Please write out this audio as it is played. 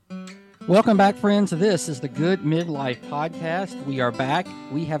Welcome back, friends. This is the Good Midlife Podcast. We are back.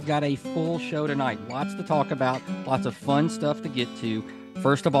 We have got a full show tonight. Lots to talk about, lots of fun stuff to get to.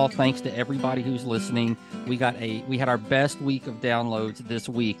 First of all, thanks to everybody who's listening. We had our best week of downloads this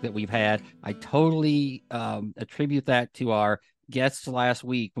week that we've had. I totally attribute that to our guests last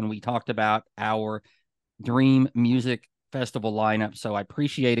week when we talked about our Dream Music Festival lineup. So I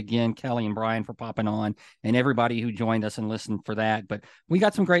appreciate again Kelly and Brian for popping on and everybody who joined us and listened for that. But we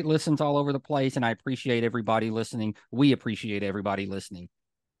got some great listens all over the place, and I appreciate everybody listening. We appreciate everybody listening.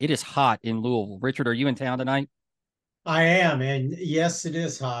 It is hot in Louisville. Richard, are you in town tonight? I am, and yes, it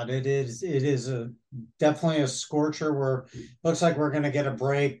is hot. It is a definitely a scorcher. Where looks like we're going to get a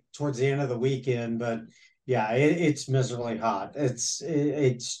break towards the end of the weekend, but yeah, it's miserably hot.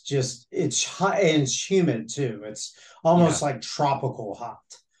 It's just it's hot and it's humid too. It's Yeah. almost like tropical hot.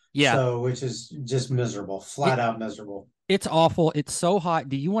 Yeah. So, which is just miserable, It flat out miserable. it's awful. It's so hot.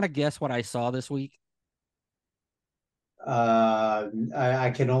 Do you want to guess what I saw this week?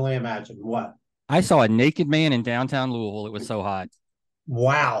 I can only imagine what. I saw a naked man in downtown Louisville. It was so hot.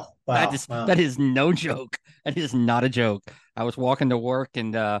 Wow, That wow, is that wow. is no joke. That is not a joke. I was walking to work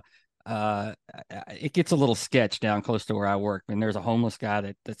and uh it gets a little sketch down close to where I work. And there's a homeless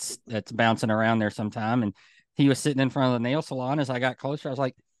guy that's bouncing around there sometime. And he was sitting in front of the nail salon. As I got closer, I was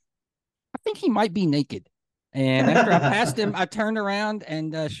like, I think he might be naked. And after I passed him, I turned around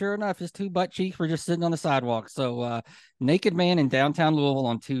and sure enough, his two butt cheeks were just sitting on the sidewalk. So, naked man in downtown Louisville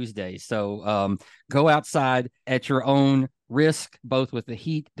on Tuesday. So, go outside at your own risk, both with the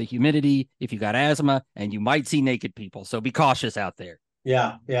heat, the humidity, if you got asthma, and you might see naked people. So, be cautious out there.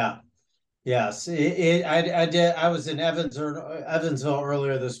 Yeah, yeah. Yes, I did. I was in Evansville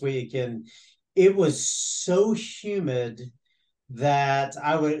earlier this week, and it was so humid that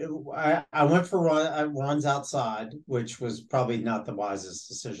I went for runs outside, which was probably not the wisest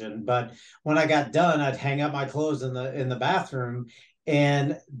decision. But when I got done, I'd hang up my clothes in the bathroom,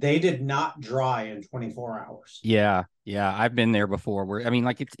 and they did not dry in 24 hours. Yeah, yeah, I've been there before. Where I mean,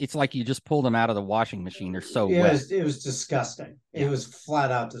 like it's like you just pull them out of the washing machine. They're so wet. It was disgusting. It Yeah, was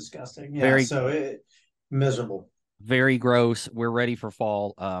flat out disgusting. Yeah, very so it miserable. very gross. We're ready for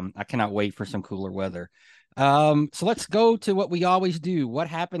fall. I cannot wait for some cooler weather. So let's go to what we always do. What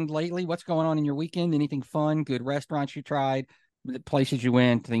happened lately? What's going on in your weekend? Anything fun? Good restaurants you tried? The places you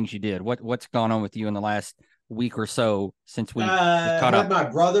went? Things you did? What's gone on with you in the last week or so since we caught Had up? my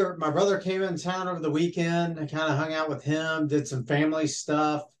brother. My brother came in town over the weekend. I kind of hung out with him, did some family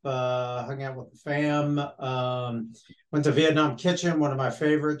stuff, hung out with the fam. Went to Vietnam Kitchen, one of my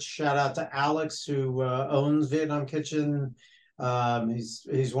favorites. Shout out to Alex who owns Vietnam Kitchen.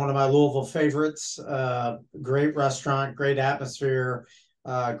 He's one of my Louisville favorites. Great restaurant, great atmosphere,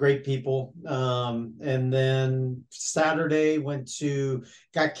 great people. And then Saturday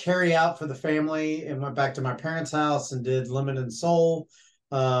got carry out for the family and went back to my parents' house and did Lemon and Soul,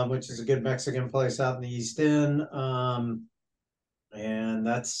 which is a good Mexican place out in the East End. And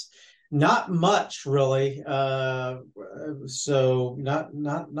that's not much really. So not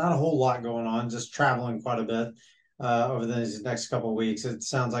a whole lot going on. Just traveling quite a bit over the next couple of weeks. It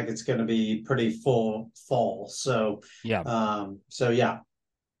sounds like it's going to be pretty full fall. Yeah. So yeah.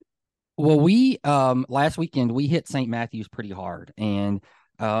 Well, we last weekend we hit St. Matthews pretty hard, and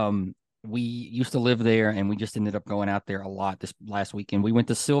we used to live there, and we just ended up going out there a lot this last weekend. We went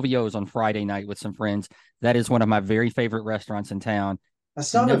to Silvio's on Friday night with some friends. That is one of my very favorite restaurants in town. I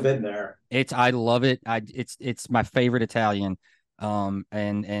still haven't Never, been there. I love it. It's my favorite Italian.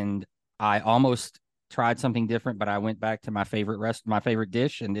 And I almost tried something different, but I went back to my favorite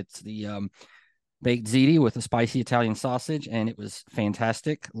dish, and it's the baked ziti with a spicy Italian sausage, and it was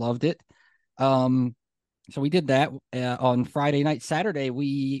fantastic. Loved it. Um, so we did that on Friday night. Saturday,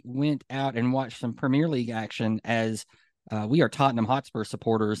 we went out and watched some Premier League action as we are Tottenham Hotspur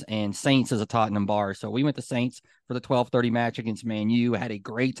supporters, and Saints is a Tottenham bar. So we went to Saints for the 12:30 match against Man U. Had a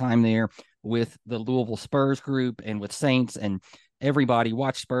great time there with the Louisville Spurs group and with Saints, and everybody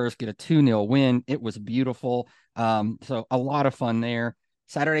watched Spurs get a 2-0 win. It was beautiful. So a lot of fun there.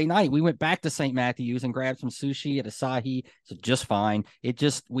 Saturday night, we went back to St. Matthews and grabbed some sushi at Asahi. So just fine.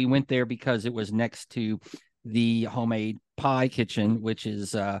 We went there because it was next to the homemade pie kitchen, which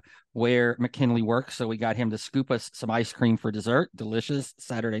is where McKinley works. So we got him to scoop us some ice cream for dessert. Delicious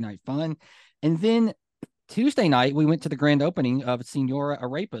Saturday night fun. And then Tuesday night, we went to the grand opening of Senora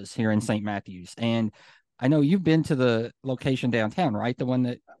Arepas here in St. Matthews. And I know you've been to the location downtown, right? The one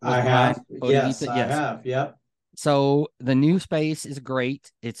that was I behind have. Yes, Bodeguita. I Yes. have. Yep. So the new space is great.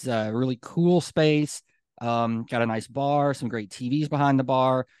 It's a really cool space. Got a nice bar, some great TVs behind the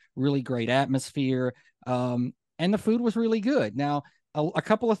bar, really great atmosphere. And the food was really good. Now, a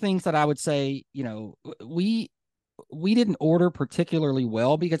couple of things that I would say, we didn't order particularly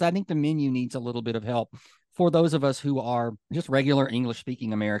well because I think the menu needs a little bit of help for those of us who are just regular English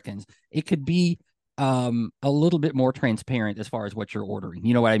speaking Americans. It could be a little bit more transparent as far as what you're ordering.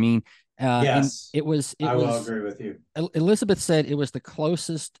 You know what I mean? And Yes, it I will was agree with you. Elizabeth said it was the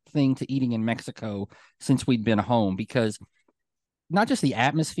closest thing to eating in Mexico since we'd been home, because not just the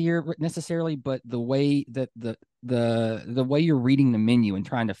atmosphere necessarily, but the way that the way you're reading the menu and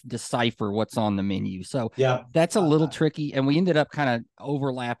trying to decipher what's on the menu. So Yeah. that's a little tricky. And we ended up kind of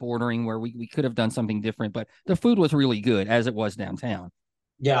overlap ordering where we could have done something different, but the food was really good as it was downtown.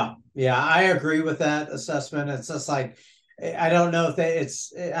 Yeah, yeah, I agree with that assessment. It's just like I don't know if I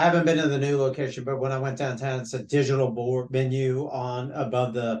haven't been to the new location, but when I went downtown, it's a digital board menu on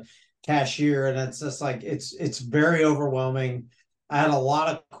above the cashier, and it's just like it's very overwhelming. I had a lot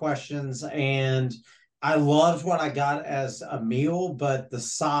of questions, and I loved what I got as a meal, but the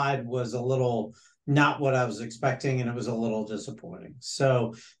side was a little not what I was expecting, and it was a little disappointing.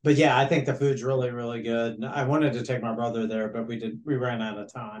 So, but yeah, I think the food's really, really good. I wanted to take my brother there, but we ran out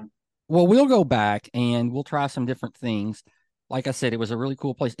of time. Well, we'll go back and we'll try some different things. Like I said, it was a really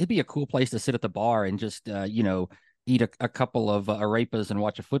cool place. It'd be a cool place to sit at the bar and just, eat a couple of arepas and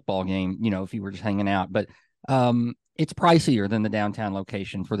watch a football game, if you were just hanging out. But it's pricier than the downtown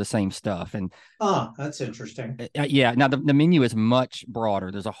location for the same stuff. And Oh, that's interesting. yeah, now the menu is much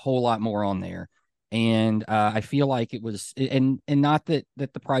broader. There's a whole lot more on there. And I feel like it was, and not that the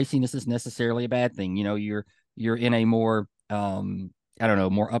priciness is necessarily a bad thing. You're in a more, I don't know,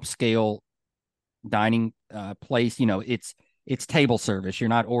 more upscale dining place. It's table service. You're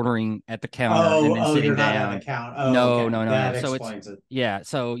not ordering at the counter and Oh, then oh, sitting you're not at down. account. Oh, No, okay. no, no, no. That So it's explains it. yeah.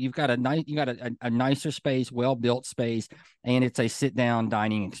 So you got a nicer space, well built space, and it's a sit down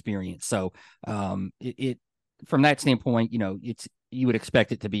dining experience. So it from that standpoint, you would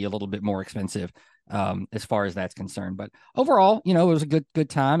expect it to be a little bit more expensive as far as that's concerned. But overall, it was a good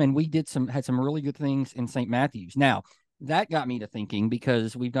time, and we had some really good things in St. Matthews. Now, that got me to thinking,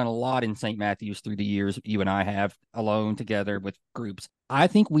 because we've done a lot in St. Matthews through the years. You and I have, alone, together, with groups. I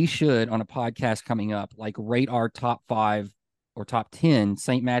think we should, on a podcast coming up, like, rate our top 5 or top 10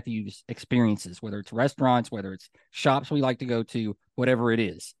 St. Matthews experiences, whether it's restaurants, whether it's shops we like to go to, whatever it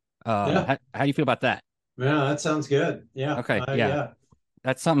is. Yeah. How do you feel about that? Yeah, that sounds good. Yeah. Okay. Yeah. Yeah,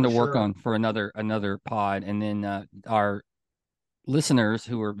 That's something for to work sure. on for another pod. And then our listeners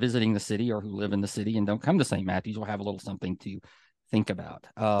who are visiting the city or who live in the city and don't come to St. Matthews will have a little something to think about.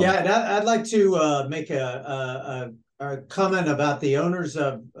 Yeah, and I'd like to make a comment about the owners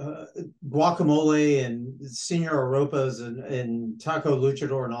of Guacamole and Senor Aropas and Taco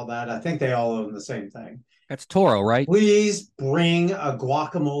Luchador and all that. I think they all own the same thing. That's Toro, right? Please bring a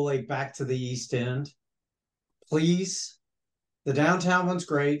guacamole back to the East End. Please. The downtown one's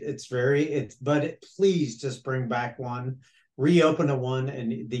great. Please just bring back one, reopen a one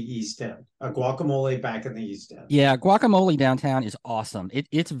in the East End, a guacamole back in the East End. Yeah, guacamole downtown is awesome.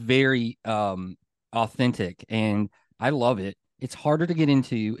 It's very authentic, and I love it. It's harder to get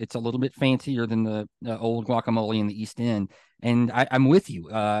into. It's a little bit fancier than the old guacamole in the East End. And I'm with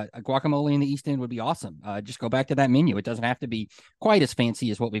you. A guacamole in the East End would be awesome. Just go back to that menu. It doesn't have to be quite as fancy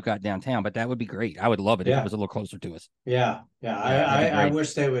as what we've got downtown, but that would be great. I would love it if it Yeah, was a little closer to us. yeah, yeah. Yeah, that'd be I great.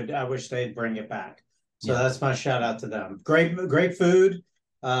 wish they would. I wish they'd bring it back. So Yeah. that's my shout out to them. Great food.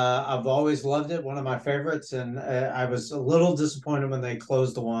 I've always loved it. One of my favorites, and I was a little disappointed when they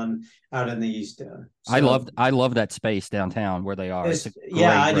closed the one out in the East End. So I love that space downtown where they are. It's a yeah,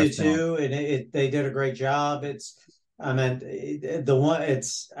 great I do restaurant. too, and they did a great job. I mean, the one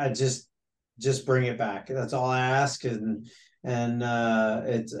I just bring it back. That's all I ask, and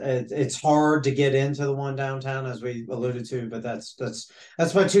it's hard to get into the one downtown as we alluded to, but that's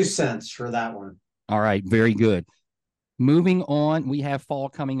my 2 cents for that one. All right, very good. Moving on, we have fall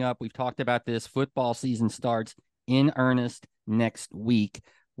coming up. We've talked about this. Football season starts in earnest next week.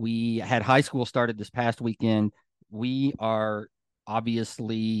 We had high school started this past weekend. We are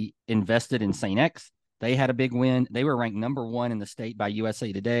obviously invested in St. X. They had a big win. They were ranked number 1 in the state by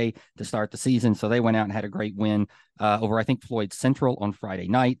USA Today to start the season. So they went out and had a great win over, I think, Floyd Central on Friday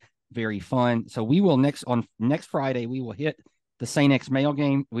night. Very fun. So we will next Friday, we will hit the St. X mail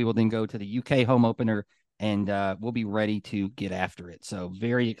game. We will then go to the UK home opener, and we'll be ready to get after it. So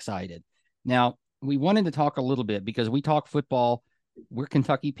very excited. Now, we wanted to talk a little bit because we talk football. We're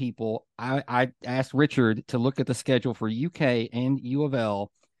Kentucky people. I asked Richard to look at the schedule for UK and U of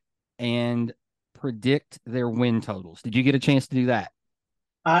L and predict their win totals. Did you get a chance to do that?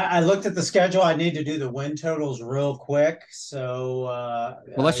 I looked at the schedule. I need to do the win totals real quick. So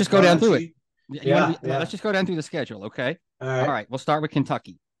Well, let's just go why down don't through it. you? You want to Yeah, be? yeah. Let's just go down through the schedule, okay? All All right. right, we'll start with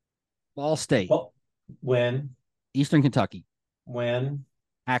Kentucky. Ball State, Well, win, Eastern Kentucky, win,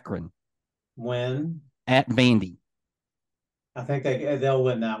 Akron, win. at Vandy, I think they'll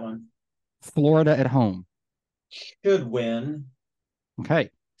win that one. Florida at home. Should win.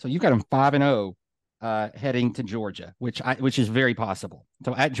 Okay, so you've got them 5-0 heading to Georgia, which is very possible.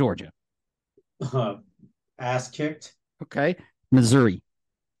 So at Georgia, Ass kicked. okay, Missouri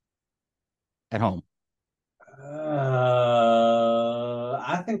at home,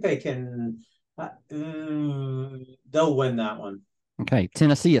 I think they can. They'll win that one. okay,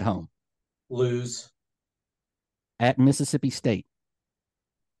 Tennessee at home, Lose. at Mississippi State,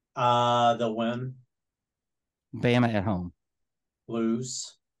 They'll win. Bama at home,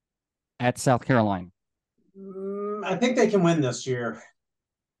 Lose. at South Carolina, I think they can win this year.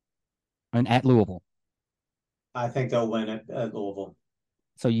 and at Louisville. I think they'll win it at Louisville.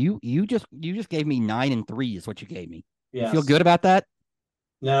 So you just gave me 9-3 is what you gave me. You feel Yes. good about that?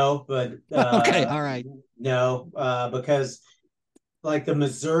 No, but Okay, all right. no, because like the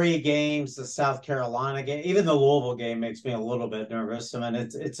Missouri games, the South Carolina game, even the Louisville game makes me a little bit nervous. I mean,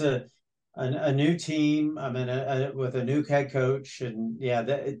 it's a new team. I mean, with a new head coach, and yeah,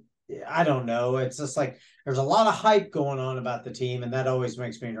 I don't know. It's just like there's a lot of hype going on about the team, and that always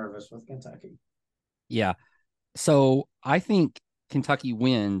makes me nervous with Kentucky. Yeah. So I think Kentucky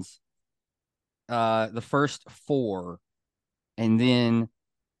wins the first four, and then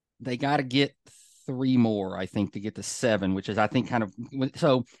they got to get three more, I think, to get to seven, which is, I think, kind of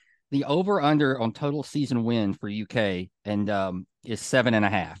so. The over under on total season win for UK and is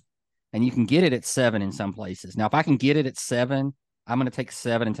 7.5, and you can get it at 7 in some places. Now, if I can get it at 7, I'm going to take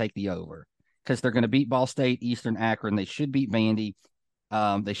 7 and take the over because they're going to beat Ball State, Eastern, Akron. They should beat Vandy.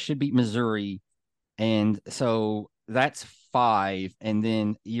 They should beat Missouri, and so that's 5. And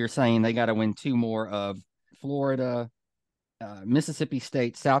then you're saying they got to win 2 more of Florida, Mississippi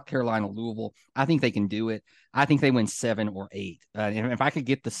State, South Carolina, Louisville. I think they can do it. I think they win 7 or 8. If I could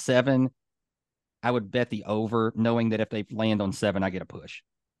get the 7, I would bet the over, knowing that if they land on 7, I get a push.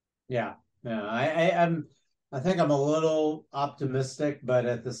 Yeah, yeah. I think I'm a little optimistic, but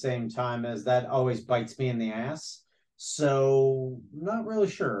at the same time, as that always bites me in the ass. So not really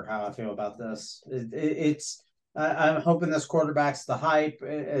sure how I feel about this. I'm hoping this quarterback's the hype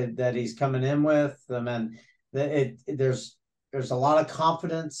that he's coming in with. I mean, there's a lot of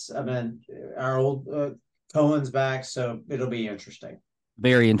confidence. I mean, our old Cohen's back, so it'll be interesting.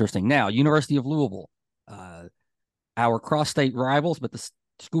 Very interesting. Now, University of Louisville, uh, our cross-state rivals, but the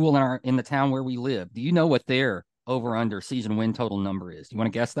school in the town where we live. Do you know what their over/under season win total number is? Do you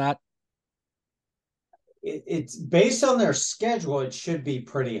want to guess that? It's based on their schedule. It should be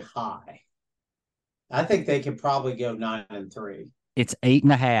pretty high. I think they could probably go 9-3. It's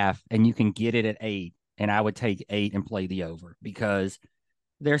 8.5, and you can get it at 8. And I would take 8 and play the over because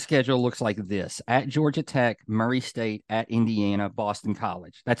their schedule looks like this: at Georgia Tech, Murray State, at Indiana, Boston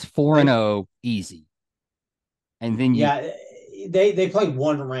College. That's 4-0 easy. And then yeah, they play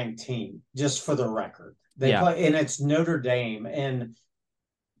one ranked team, just for the record. They play, and it's Notre Dame, and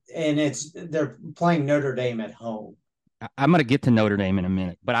they're playing Notre Dame at home. I'm going to get to Notre Dame in a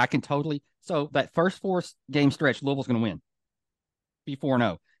minute, but I can totally. So that first 4-game stretch, Louisville's going to win, be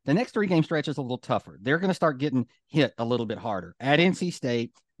 4-0. The next 3-game stretch is a little tougher. They're going to start getting hit a little bit harder at NC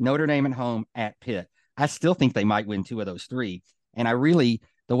State, Notre Dame at home, at Pitt. I still think they might win 2 of those 3. And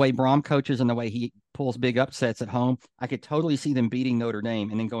the way Brom coaches and the way he pulls big upsets at home, I could totally see them beating Notre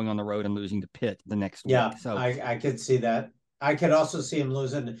Dame and then going on the road and losing to Pitt the next week. So I could see that. I could also see him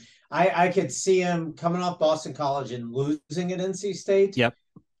losing. I could see him coming off Boston College and losing at NC State. Yep.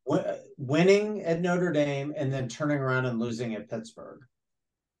 Winning at Notre Dame and then turning around and losing at Pittsburgh.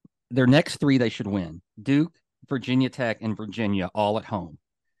 Their next 3 they should win: Duke, Virginia Tech, and Virginia, all at home.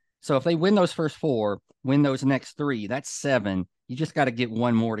 So if they win those first 4, win those next 3, that's 7. You just got to get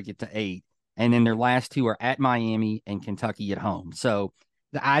 1 more to get to 8. And then their last 2 are at Miami and Kentucky at home. So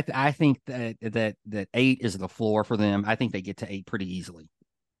I think that 8 is the floor for them. I think they get to 8 pretty easily.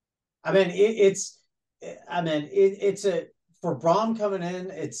 I mean, it's for Brom coming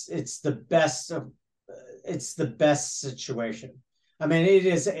in, it's the best situation. I mean, it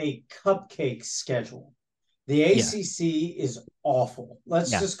is a cupcake schedule. The ACC is awful.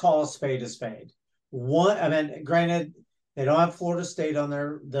 Let's just call a spade a spade. I mean, granted, they don't have Florida State on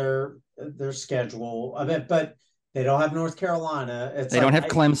their schedule. I mean, but they don't have North Carolina. They don't have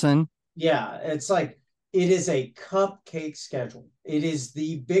Clemson. Yeah, it's like it is a cupcake schedule. It is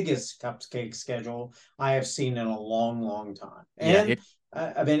the biggest cupcake schedule I have seen in a long, long time. And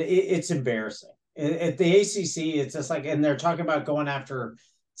I mean, it's embarrassing. At the ACC, it's just like, and they're talking about going after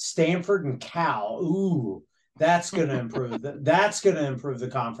Stanford and Cal. Ooh, That's going to improve. That's going to improve the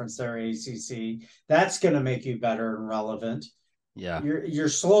conference there, ACC. That's going to make you better and relevant. Yeah. You're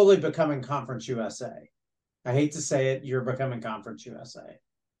slowly becoming Conference USA. I hate to say it, you're becoming Conference USA.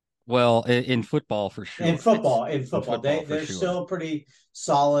 Well, in football for In sure. football, in In football, football for they're sure. still pretty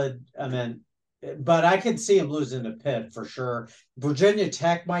solid. I mean, but I could see him losing to Pitt for sure. Virginia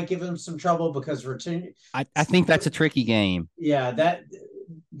Tech might give him some trouble because Virginia, I think that's a tricky game. yeah, that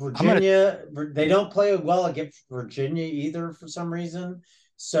I'm gonna Virginia, they don't play well against Virginia either for some reason.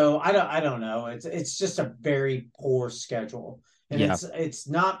 So I don't know. It's just a very poor schedule. And yeah, it's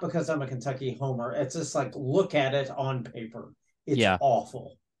not because I'm a Kentucky homer. It's just like look at it on paper. It's yeah.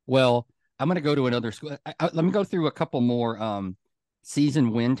 awful. Well, I'm gonna go to another school. Let me go through a couple more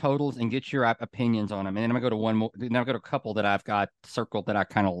season win totals and get your opinions on them. And then I'm gonna go to one more. Then I'll go to a couple that I've got circled that I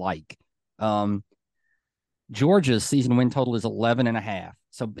kind of like. Um, Georgia's season win total is 11 and a half.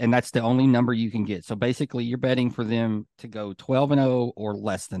 So, and that's the only number you can get. So basically, you're betting for them to go 12 and 0 or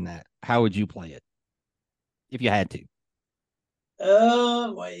less than that. How would you play it if you had to?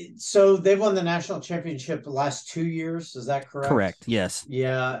 So they've won the national championship the last 2 years. Is that correct? Correct. Yes.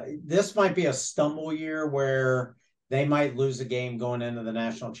 Yeah, this might be a stumble year where they might lose a game going into the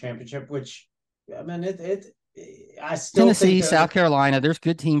national championship, which I mean, I still think Tennessee, they're South Carolina, there's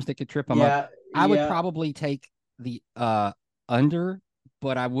good teams that could trip them up. yeah, I would yeah, probably take the under,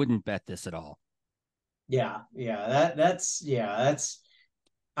 but I wouldn't bet this at all. yeah. That's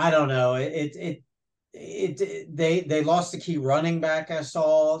I don't know. They lost the key running back I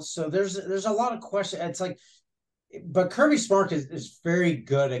saw. So there's a lot of questions. It's like but Kirby Smart is very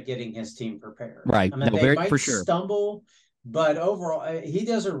good at getting his team prepared. Right. I mean, No, they very might for sure. stumble, but overall, he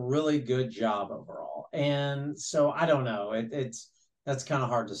does a really good job overall. And so I don't know. It's that's kind of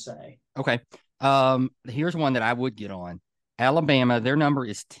hard to say. Okay. Here's one that I would get on. Alabama, their number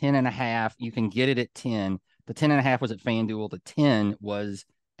is 10 and a half. You can get it at 10. The 10 and a half was at FanDuel. The 10 was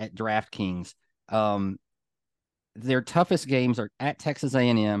at DraftKings. Um, their toughest games are at Texas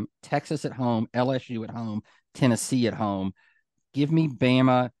A&M, Texas at home, LSU at home, Tennessee at home. Give me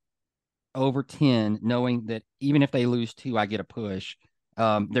Bama over 10, knowing that even if they lose two, I get a push.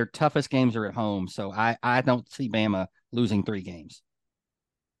 Their toughest games are at home. So I don't see Bama losing three games.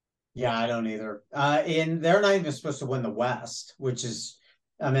 Yeah, I don't either. And they're not even supposed to win the West, which is,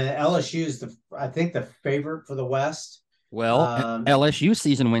 I mean, LSU is I think the favorite for the West. Well, Um, LSU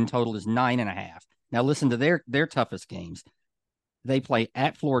season win total is 9.5. Now listen to their toughest games. They play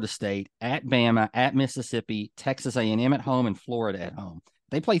at Florida State, at Bama, at Mississippi, Texas A&M at home, and Florida at home.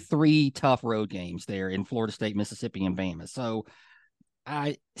 They play three tough road games there in Florida State, Mississippi, and Bama. So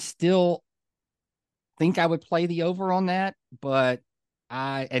I still think I would play the over on that, but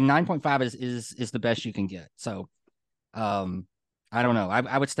I and 9.5 is the best you can get. So um I don't know.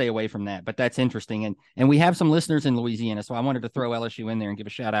 I would stay away from that, but that's interesting. And we have some listeners in Louisiana, so I wanted to throw LSU in there and give a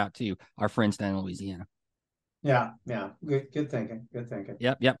shout out to our friends down in Louisiana. yeah. Good thinking. Good thinking.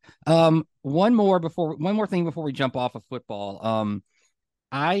 Yep, yep. One more thing before we jump off of football.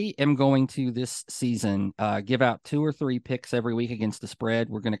 I am going to this season give out two or three picks every week against the spread.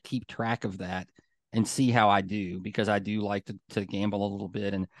 We're going to keep track of that and see how I do because I do like to gamble a little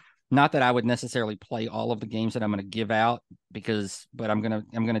bit. And not that I would necessarily play all of the games that I'm going to give out but I'm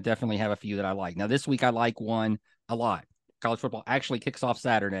gonna definitely have a few that I like. Now this week I like one a lot. College football actually kicks off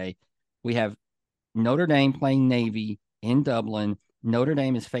Saturday. We have Notre Dame playing Navy in Dublin. Notre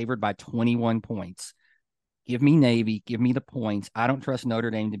Dame is favored by 21 points. Give me Navy. Give me the points. I don't trust Notre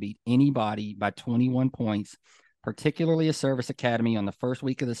Dame to beat anybody by 21 points, particularly a service academy on the first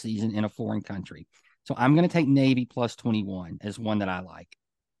week of the season in a foreign country. So I'm going to take Navy plus 21 as one that I like.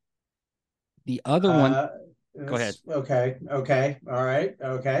 The other one, Uh, go ahead. okay. Okay. All right.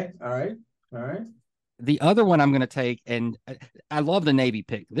 Okay. All right. All right. The other one I'm going to take, and I love the Navy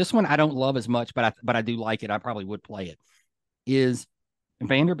pick. This one I don't love as much, but I do like it. I probably would play it. Is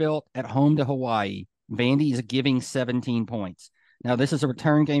Vanderbilt at home to Hawaii. Vandy is giving 17 points. Now, this is a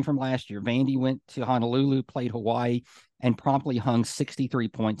return game from last year. Vandy went to Honolulu, played Hawaii, and promptly hung 63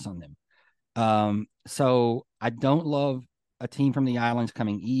 points on them. So I don't love a team from the islands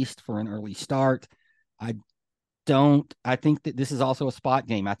coming east for an early start. I I think that this is also a spot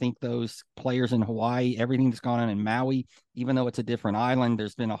game. I think those players in Hawaii, everything that's gone on in Maui, even though it's a different island,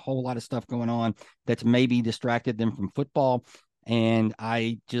 there's been a whole lot of stuff going on that's maybe distracted them from football. And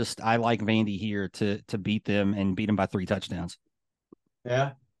I like Vandy here to beat them and beat them by 3 touchdowns.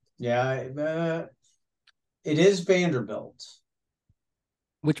 Yeah. Yeah. It is Vanderbilt.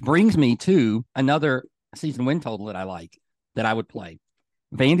 Which brings me to another season win total that I like that I would play.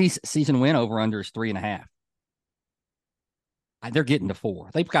 Vandy's season win over under is 3.5. They're getting to 4.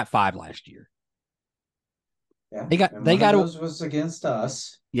 They've got 5 last year. Yeah. And They one of got to, those was against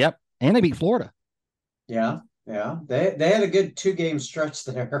us. yep. And they beat Florida. Yeah. Yeah. They had a good 2 game stretch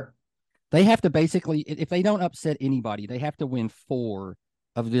there. They have to basically, if they don't upset anybody, they have to win 4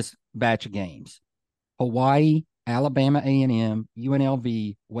 of this batch of games. Hawaii, Alabama A&M,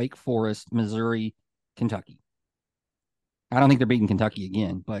 UNLV, Wake Forest, Missouri, Kentucky. I don't think they're beating Kentucky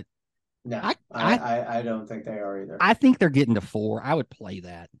again, but No, I I I don't think they are either. I think they're getting to 4. I would play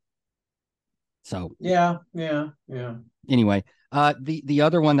that. So Yeah, yeah, yeah. anyway, the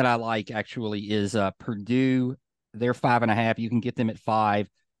other one that I like actually is Purdue. They're 5.5. You can get them at 5.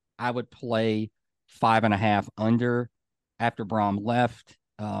 I would play 5.5 under after Brom left.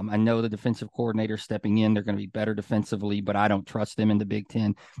 I know the defensive coordinator stepping in. They're going to be better defensively, but I don't trust them in the Big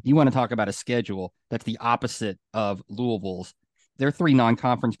Ten. You want to talk about a schedule that's the opposite of Louisville's. Their 3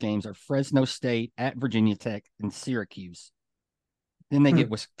 non-conference games are Fresno State, at Virginia Tech, and Syracuse. Then they get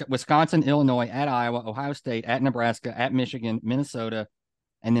Wisconsin, Illinois, at Iowa, Ohio State, at Nebraska, at Michigan, Minnesota,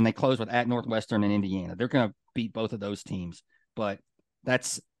 and then they close with at Northwestern and Indiana. They're going to beat both of those teams, but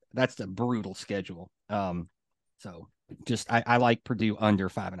that's a brutal schedule. So just I like Purdue under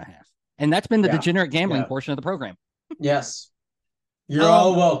 5.5, and that's been the Yeah, degenerate gambling yeah. portion of the program. Yes. You're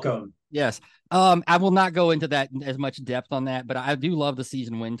all welcome. Yes. I will not go into that as much depth on that, but I do love the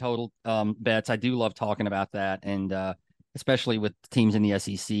season win total bets. I do love talking about that, and especially with teams in the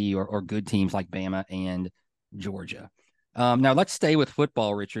SEC or good teams like Bama and Georgia. Now let's stay with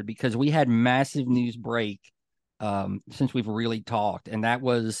football, Richard, because we had massive news break since we've really talked, and that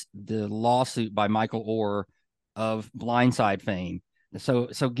was the lawsuit by Michael Oher of Blindside fame. So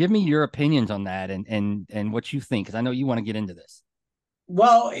give me your opinions on that and what you think, because I know you want to get into this.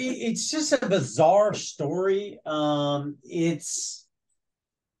 Well, it's just a bizarre story. It's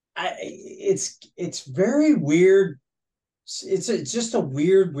very weird. It's just a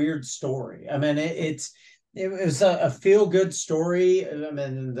weird story. I mean, it was a feel good story. I mean,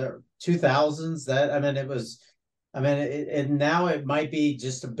 in the 2000s, that I mean, it was. I mean, and now it might be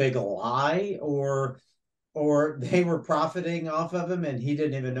just a big lie, or they were profiting off of him and he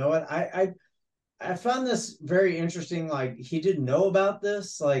didn't even know it. I found this very interesting. Like, he didn't know about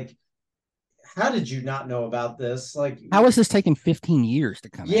this. Like, how did you not know about this? Like, How is this taking 15 years to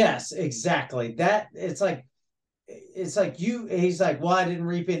come out? yes, exactly. That it's like you. He's like, well, I didn't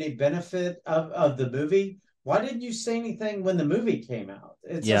reap any benefit of the movie. Why didn't you say anything when the movie came out?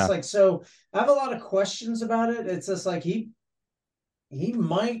 It's just Yeah. like, so I have a lot of questions about it. It's just like he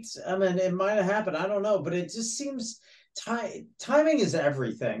might. I mean, it might have happened. I don't know, but it just seems timing is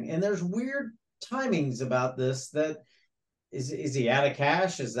everything, and there's weird timings about this. That is he out of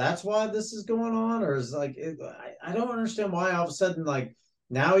cash? Is that's why this is going on, or is like I don't understand why all of a sudden, like,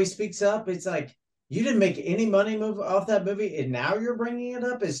 now he speaks up. It's like, you didn't make any money move off that movie, and now you're bringing it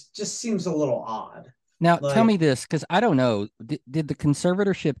up. It just seems a little odd. Now tell me Like, this, because I don't know. Did the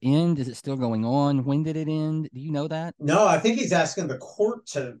conservatorship end? Is it still going on? When did it end? Do you know that? no, I think he's asking the court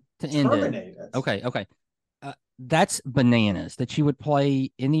to To end it. terminate it. Okay, okay. That's bananas that you would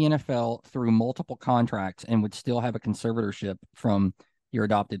play in the NFL through multiple contracts and would still have a conservatorship from your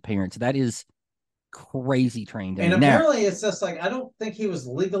adopted parents. That is crazy train to And me. Now, apparently, it's just like, I don't think he was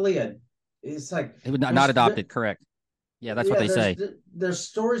legally a. It's like, it would not adopted, correct? Yeah, that's what yeah, they say. there's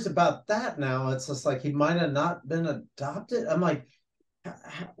stories about that now. It's just like he might have not been adopted. I'm like,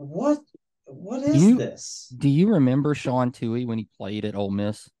 what is You this? do you remember Sean Toohey when he played at Ole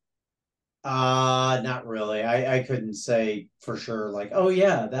Miss? Not really. I couldn't say for sure, like, oh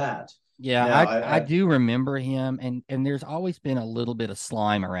yeah, that. Yeah, No, I do remember him, and there's always been a little bit of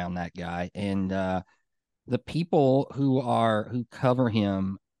slime around that guy, and the people who cover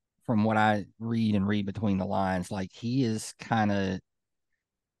him, from what I read between the lines, like he is kind of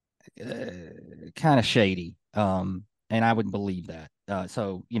shady, and I would believe that.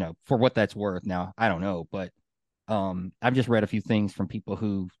 So for what that's worth. Now I don't know, but I've just read a few things from people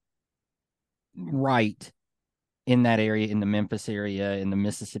who write in that area, in the Memphis area, in the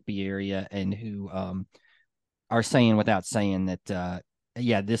Mississippi area, and who are saying without saying that,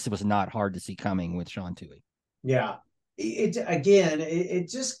 yeah, this was not hard to see coming with Sean Toohey. yeah. It again, it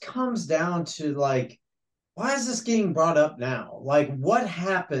just comes down to, like, why is this getting brought up now? Like, what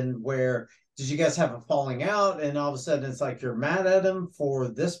happened? Where did you guys have a falling out, and all of a sudden it's like you're mad at him for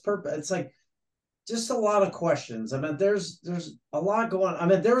this purpose? It's like, just a lot of questions. I mean, there's a lot going. I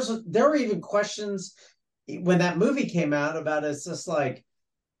mean, there were even questions when that movie came out about, it's just like,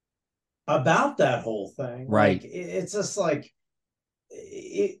 about that whole thing. Right. Like, it's just like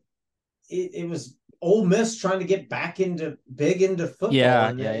it, it was Ole Miss trying to get back into football, Yeah.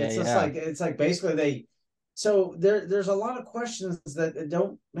 and Yeah. Yeah. it's just Yeah. like, it's like basically they so there's a lot of questions that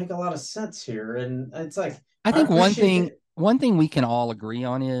don't make a lot of sense here, and it's like I I think appreciate that. one thing we can all agree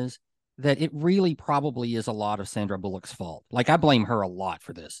on is that it really probably is a lot of Sandra Bullock's fault. Like I blame her a lot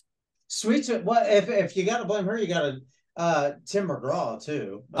for this. Sweet. Well, if you got to blame her, you got to Tim McGraw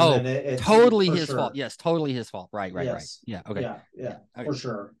too. I Oh, mean, it's totally for his fault. sure. Yes, totally his fault. Right. Yes. Yeah. Okay. Yeah, Okay. for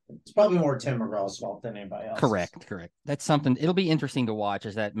sure. It's probably more Tim McGraw's fault than anybody else's. Correct. That's something. It'll be interesting to watch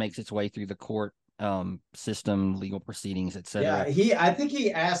as that makes its way through the court system, legal proceedings, Yeah, etc. I think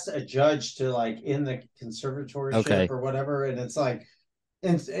he asked a judge to like in the conservatorship Okay. or whatever, and it's like,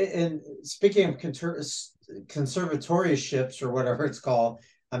 and speaking of conservatorships or whatever it's called,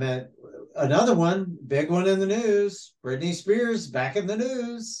 I mean, another one, big one in the news. Britney Spears back in the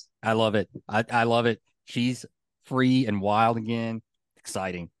news. I love it. I love it. She's free and wild again.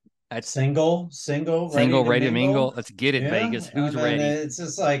 Exciting. That's Single, ready single, to ready to mingle. mingle. Let's get it, Yeah, Vegas. I Who's mean, ready? it's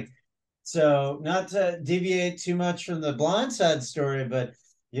just like, so not to deviate too much from the Blind Side story, but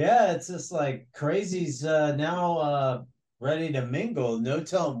yeah, it's just like crazy's now ready to mingle. No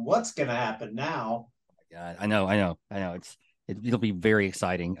telling what's gonna happen now. God, I know. It'll be very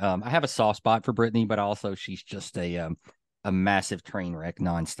exciting. I have a soft spot for Brittany, but also she's just a massive train wreck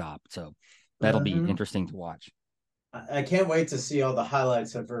nonstop. So that'll be Mm-hmm. interesting to watch. I can't wait to see all the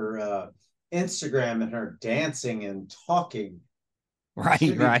highlights of her Instagram and her dancing and talking. Right,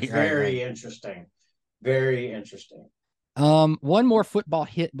 Should be right. very interesting. Very interesting. One more football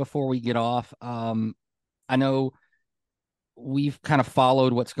hit before we get off. I know we've kind of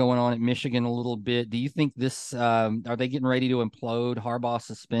followed what's going on at Michigan a little bit. Do you think this are they getting ready to implode? Harbaugh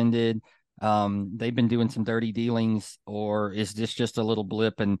suspended. They've been doing some dirty dealings, or is this just a little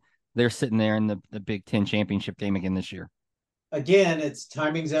blip and they're sitting there in the Big Ten championship game again this year? Again, it's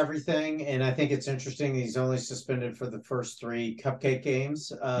timing's everything, and I think it's interesting. He's only suspended for the first three cupcake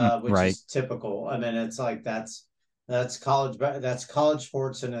games, which Right, is typical. I mean, it's like that's college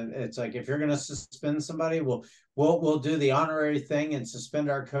sports, and it's like if you're going to suspend somebody, we'll do the honorary thing and suspend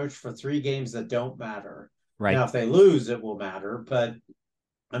our coach for 3 games that don't matter. right. Now, if they lose, it will matter, but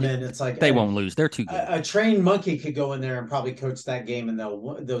I Yeah, mean, it's like they won't lose. They're too good. a trained monkey could go in there and probably coach that game, and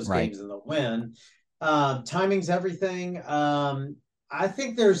those Right. games, and they'll win. Timing's everything. I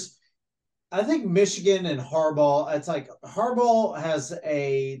think Michigan and Harbaugh. It's like Harbaugh has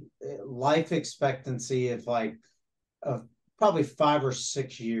a life expectancy of like of probably 5 or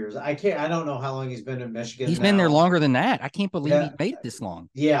 6 years. I don't know how long he's been in Michigan He's been there now. longer than that. I can't believe Yeah, he made it this long.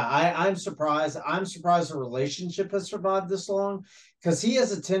 yeah, I'm surprised. I'm surprised the relationship has survived this long because he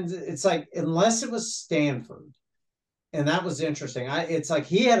has attended. It's like unless it was Stanford, and that was interesting. It's like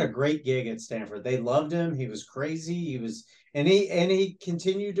he had a great gig at Stanford. They loved him. He was crazy. And he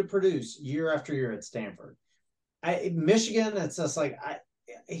continued to produce year after year at Stanford. Michigan, it's just like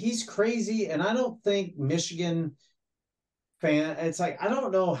he's crazy, and I don't think Michigan fan. It's like I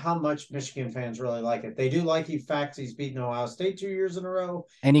don't know how much Michigan fans really like it. They do like the fact he's beaten Ohio State 2 years in a row,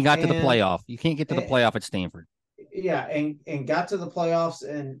 And he got to the and, playoff. You can't get to the and playoff at Stanford. yeah, and got to the playoffs,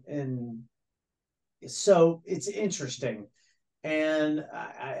 and so it's interesting. And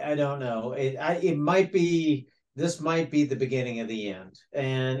I don't know. It might be this might be the beginning of the end.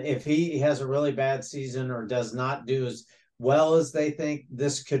 And if he has a really bad season or does not do as well as they think,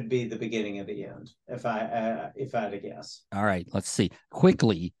 this could be the beginning of the end. If I had to guess. All right, let's see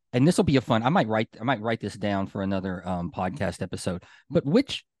quickly, and this will be a fun. I might write this down for another podcast episode. But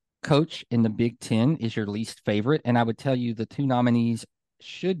which coach in the Big Ten is your least favorite? And I would tell you the two nominees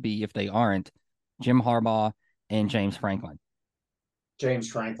should be, if they aren't, Jim Harbaugh and James Franklin. James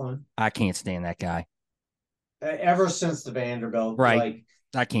Franklin. I can't stand that guy. Ever since the Vanderbilt, Right, like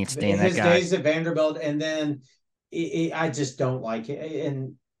I can't stand that his guy. days at Vanderbilt, and then I just don't like it.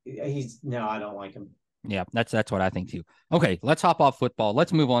 And no, I don't like him. Yeah, that's what I think too. Okay, let's hop off football.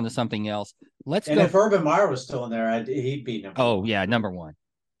 Let's move on to something else. Let's And go. if Urban Meyer was still in there, he'd be number Oh one. yeah, number one.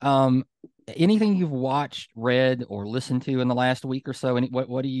 Um, anything you've watched, read, or listened to in the last week or so?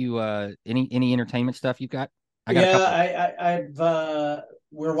 What do you any entertainment stuff you've got? I got a Yeah, couple. I've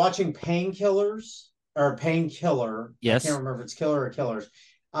we're watching Painkillers or Painkiller. I can't Yes. remember if it's Killer or Killers.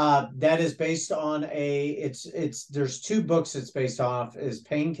 That is based on there's 2 books it's based off is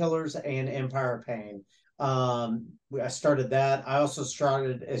Painkillers and Empire of Pain. I started that. I also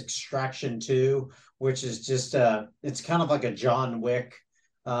started Extraction 2, which is just it's kind of like a John Wick.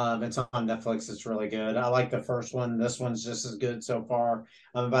 It's on Netflix. It's really good. I like the first one. This one's just as good so far.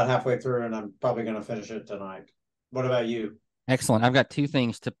 I'm about halfway through, and I'm probably going to finish it tonight. What about you? Excellent. I've got two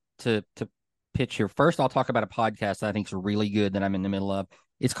things to pitch here. First, I'll talk about a podcast that I think is really good that I'm in the middle of.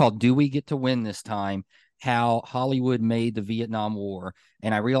 It's called "Do We Get to Win This Time?" how Hollywood made the Vietnam War.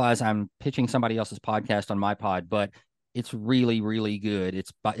 And I realize I'm pitching somebody else's podcast on my pod, but it's really, really good.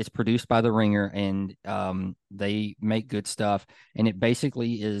 It's produced by The Ringer, and they make good stuff. And it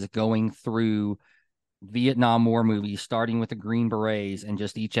basically is going through Vietnam War movies, starting with the Green Berets, and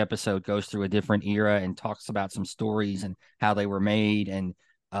just each episode goes through a different era and talks about some stories and how they were made, and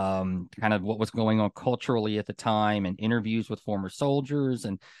kind of what was going on culturally at the time, and interviews with former soldiers.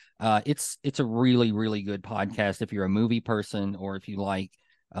 And it's a really, really good podcast if you're a movie person or if you like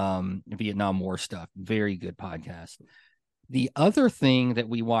Vietnam War stuff. Very good podcast. The other thing that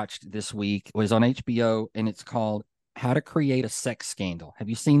we watched this week was on HBO, and it's called How to Create a Sex Scandal. Have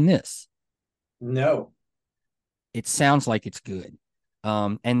you seen this? No. It sounds like it's good.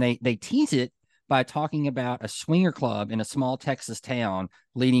 And they tease it by talking about a swinger club in a small Texas town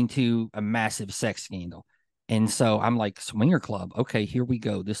leading to a massive sex scandal. And so I'm like, swinger club. Okay, here we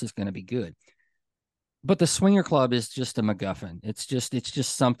go. This is going to be good. But the swinger club is just a MacGuffin. It's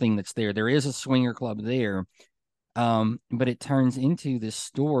just something that's there. There is a swinger club there. But it turns into this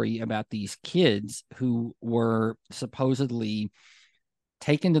story about these kids who were supposedly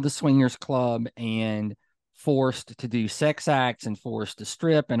taken to the swingers club and forced to do sex acts and forced to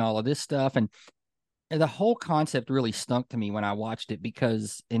strip and all of this stuff. And the whole concept really stunk to me when I watched it,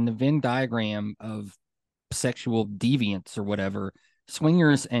 because in the Venn diagram of sexual deviance or whatever,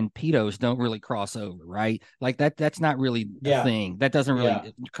 swingers and pedos don't really cross over, right? Like that's not really a thing. That doesn't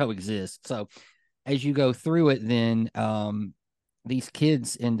really coexist. So as you go through it, then these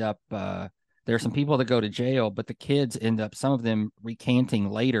kids end up there are some people that go to jail, but the kids end up, some of them recanting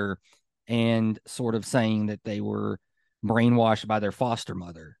later and sort of saying that they were brainwashed by their foster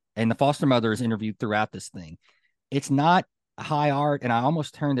mother. And the foster mother is interviewed throughout this thing. It's not high art, and I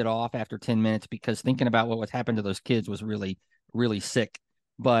almost turned it off after 10 minutes because thinking about what was happened to those kids was really, really sick.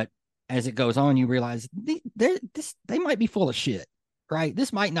 But as it goes on, you realize they might be full of shit, right?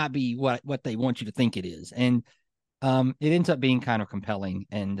 This might not be what they want you to think it is. And it ends up being kind of compelling.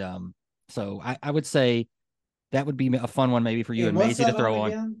 And so I would say that would be a fun one maybe for you and Maisie to throw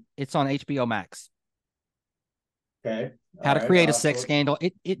on. It's on HBO Max. Okay. How to Create a Sex Scandal.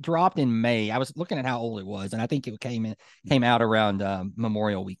 It dropped in May. I was looking at how old it was, and I think it came out around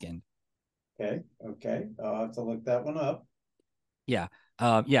Memorial Weekend. Okay. I'll have to look that one up. Yeah.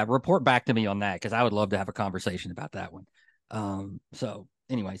 Report back to me on that, because I would love to have a conversation about that one. So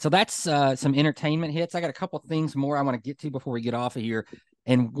anyway, so that's some entertainment hits. I got a couple of things more I want to get to before we get off of here.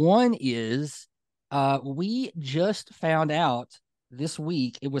 And one is we just found out this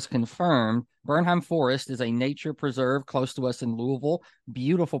week, it was confirmed, Bernheim Forest is a nature preserve close to us in Louisville.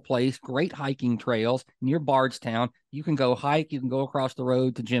 Beautiful place, great hiking trails near Bardstown. You can go hike, you can go across the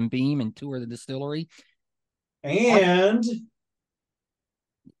road to Jim Beam and tour the distillery. And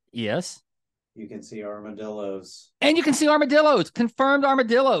yes, you can see armadillos. And you can see armadillos, confirmed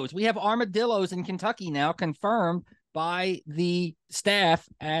armadillos. We have armadillos in Kentucky now, confirmed by the staff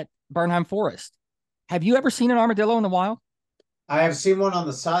at Bernheim Forest. Have you ever seen an armadillo in the wild? I have seen one on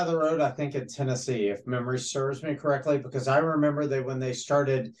the side of the road, I think in Tennessee, if memory serves me correctly, because I remember when they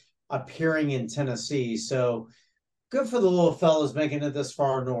started appearing in Tennessee. So good for the little fellas making it this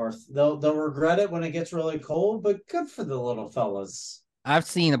far north. They'll regret it when it gets really cold, but good for the little fellas. I've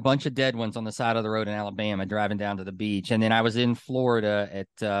seen a bunch of dead ones on the side of the road in Alabama driving down to the beach. And then I was in Florida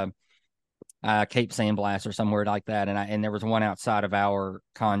at Cape San Blas or somewhere like that. And there was one outside of our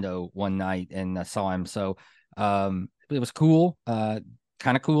condo one night, and I saw him. So it was cool, kind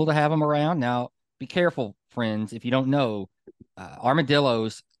of cool to have them around. Now, be careful, friends. If you don't know,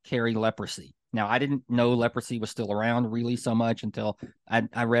 armadillos carry leprosy. Now, I didn't know leprosy was still around really so much until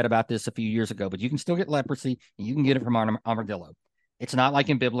I read about this a few years ago, but you can still get leprosy, and you can get it from armadillo. It's not like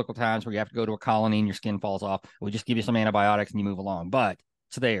in biblical times where you have to go to a colony and your skin falls off. We just give you some antibiotics and you move along, but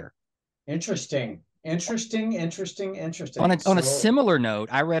it's there. Interesting. On a similar note,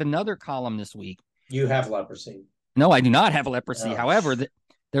 I read another column this week. You have leprosy. No, I do not have leprosy. Oh. However,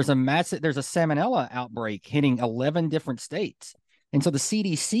 there's a salmonella outbreak hitting 11 different states. And so the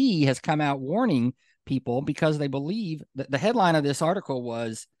CDC has come out warning people because they believe that the headline of this article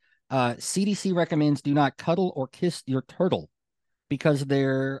was CDC recommends do not cuddle or kiss your turtle, because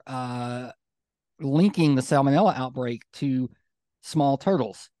they're linking the salmonella outbreak to small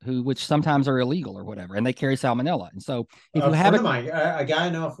turtles which sometimes are illegal or whatever, and they carry salmonella. And so if you have a guy I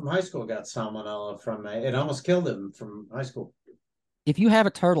know from high school got salmonella from it almost killed him from high school. If you have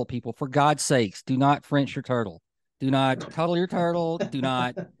a turtle, people, for God's sakes, do not French your turtle. Do not cuddle your turtle. Do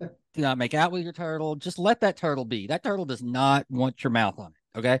not make out with your turtle. Just let that turtle be. That turtle does not want your mouth on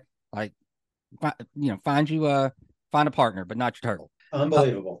it. Okay, like find a partner, but not your turtle.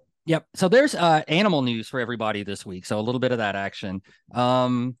 Unbelievable. Yep. So there's animal news for everybody this week. So a little bit of that action.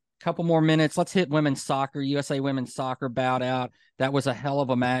 Couple more minutes. Let's hit women's soccer. USA women's soccer bowed out. That was a hell of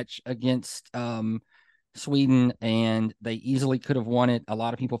a match against Sweden, and they easily could have won it. A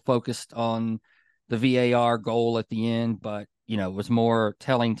lot of people focused on the VAR goal at the end, but it was more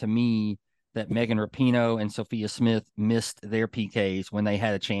telling to me that Megan Rapinoe and Sophia Smith missed their PKs when they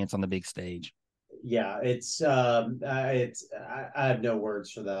had a chance on the big stage. Yeah, I have no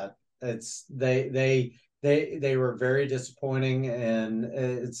words for that. It's they were very disappointing, and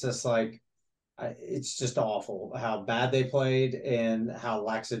it's just like it's just awful how bad they played and how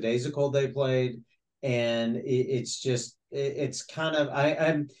lackadaisical they played, and it's kind of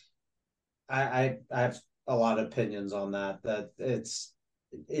I have a lot of opinions on that. That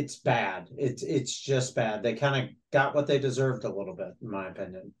it's bad. It's just bad. They kind of got what they deserved a little bit, in my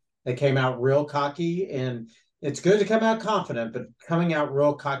opinion. They came out real cocky, and it's good to come out confident, but coming out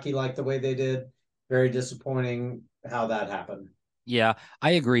real cocky like the way they did, very disappointing how that happened. Yeah,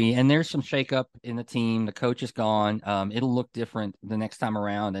 I agree. And there's some shakeup in the team. The coach is gone. It'll look different the next time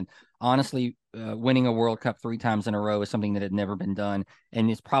around. And honestly, winning a World Cup 3 times in a row is something that had never been done,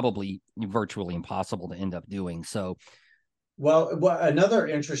 and it's probably virtually impossible to end up doing. So, well, another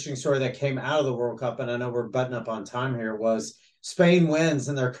interesting story that came out of the World Cup, and I know we're butting up on time here, was Spain wins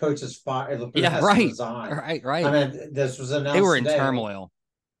and their coach is fired. yeah, Has to right, resign. right, I right. mean, this was They announced were in today. turmoil.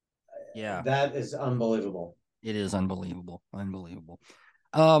 Yeah, that is unbelievable. it is unbelievable, unbelievable.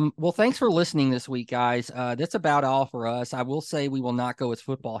 Well, thanks for listening this week, guys. That's about all for us. I will say we will not go as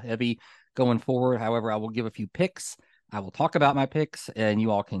football heavy going forward. However, I will give a few picks. I will talk about my picks, and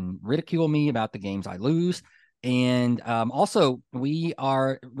you all can ridicule me about the games I lose. And also,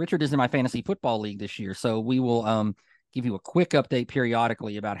 Richard is in my fantasy football league this year, so we will give you a quick update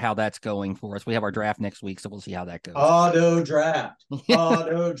periodically about how that's going for us. We have our draft next week, so we'll see how that goes. Auto draft.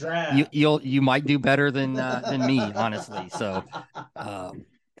 Auto draft. You might do better than me, honestly. So,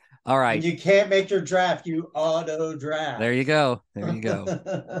 all right. When you can't make your draft, you auto draft. There you go. There you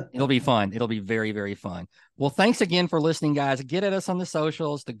go. It'll be fun. It'll be very, very fun. Well, thanks again for listening, guys. Get at us on the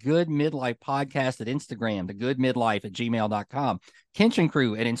socials, the Good Midlife Podcast at Instagram, the Good Midlife at gmail.com, Kenshin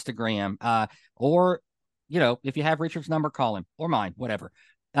Crew at Instagram, or, if you have Richard's number, call him, or mine, whatever.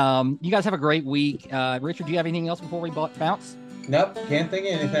 You guys have a great week. Richard, do you have anything else before we bounce? Nope, can't think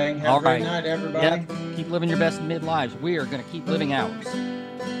of anything. Have a great night, everybody. Yep. Keep living your best midlives. We are going to keep living ours.